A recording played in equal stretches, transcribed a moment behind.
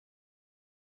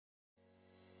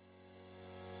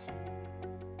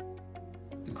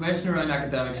question around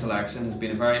academic selection has been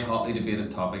a very hotly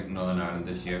debated topic in Northern Ireland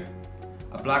this year.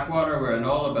 At Blackwater, we're an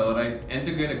all-ability,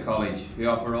 integrated college who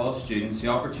offer all students the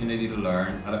opportunity to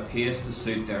learn at a pace to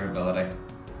suit their ability,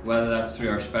 whether that's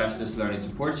through our Specialist Learning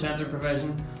Support Centre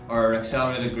provision or our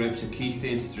accelerated groups at Key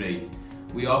Stage 3.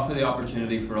 We offer the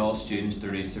opportunity for all students to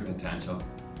reach their potential.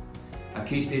 At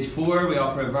Key Stage 4, we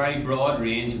offer a very broad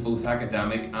range of both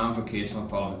academic and vocational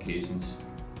qualifications,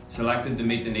 selected to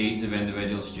meet the needs of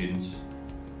individual students.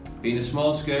 Being a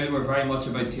small school, we're very much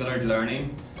about tailored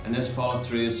learning, and this follows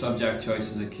through as subject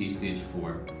choices at Key Stage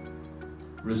 4.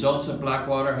 Results at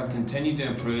Blackwater have continued to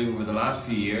improve over the last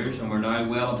few years, and we're now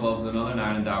well above the Northern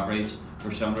Ireland average for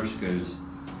similar schools.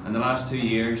 In the last 2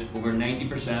 years, over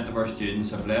 90% of our students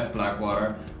have left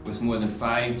Blackwater with more than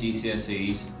 5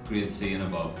 GCSEs, grade C and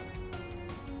above.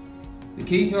 The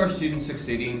key to our students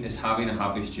succeeding is having a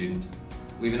happy student.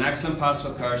 We have an excellent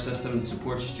pastoral care system that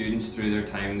supports students through their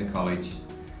time in the college.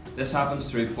 This happens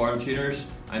through form tutors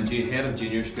and head of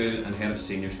junior school and head of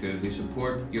senior school who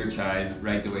support your child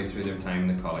right the way through their time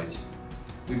in the college.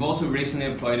 We've also recently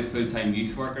employed a full-time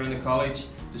youth worker in the college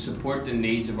to support the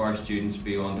needs of our students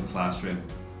beyond the classroom.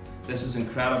 This is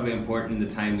incredibly important in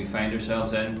the time we find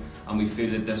ourselves in, and we feel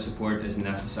that this support is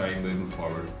necessary moving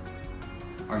forward.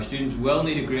 Our students will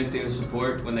need a great deal of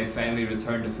support when they finally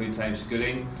return to full-time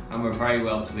schooling, and we're very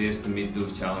well placed to meet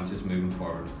those challenges moving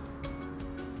forward.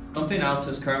 Something else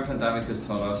this current pandemic has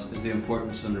taught us is the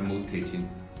importance of remote teaching.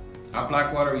 At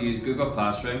Blackwater we use Google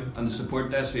Classroom, and to support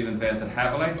this we've invested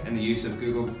heavily in the use of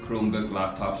Google Chromebook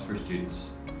laptops for students.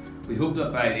 We hope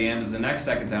that by the end of the next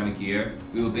academic year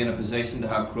we will be in a position to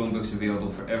have Chromebooks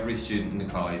available for every student in the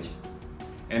college.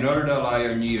 In order to allow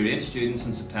our new year 8 students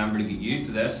in September to get used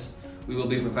to this, we will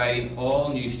be providing all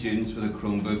new students with a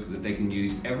Chromebook that they can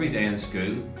use every day in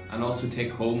school and also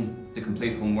take home to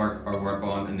complete homework or work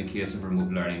on in the case of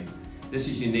remote learning. This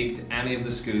is unique to any of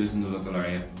the schools in the local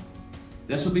area.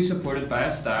 This will be supported by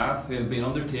a staff who have been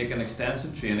undertaking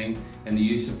extensive training in the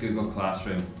use of Google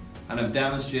Classroom and have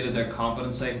demonstrated their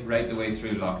competency right the way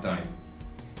through lockdown.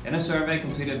 In a survey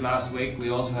completed last week, we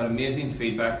also had amazing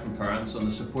feedback from parents on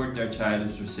the support their child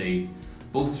has received,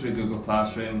 both through Google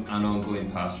Classroom and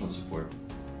ongoing pastoral support.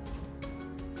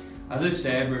 As I've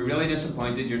said, we're really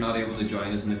disappointed you're not able to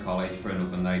join us in the college for an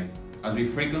open night, as we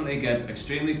frequently get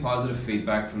extremely positive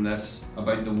feedback from this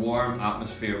about the warm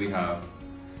atmosphere we have,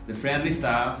 the friendly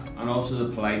staff and also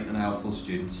the polite and helpful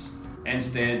students.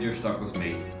 Instead, you're stuck with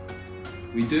me.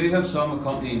 We do have some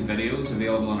accompanying videos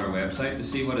available on our website to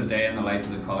see what a day in the life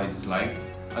of the college is like,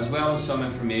 as well as some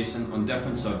information on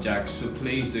different subjects, so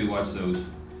please do watch those.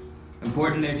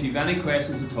 Importantly, if you have any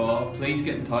questions at all, please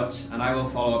get in touch and I will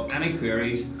follow up any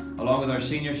queries along with our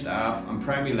senior staff and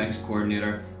primary links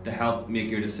coordinator to help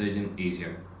make your decision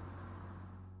easier.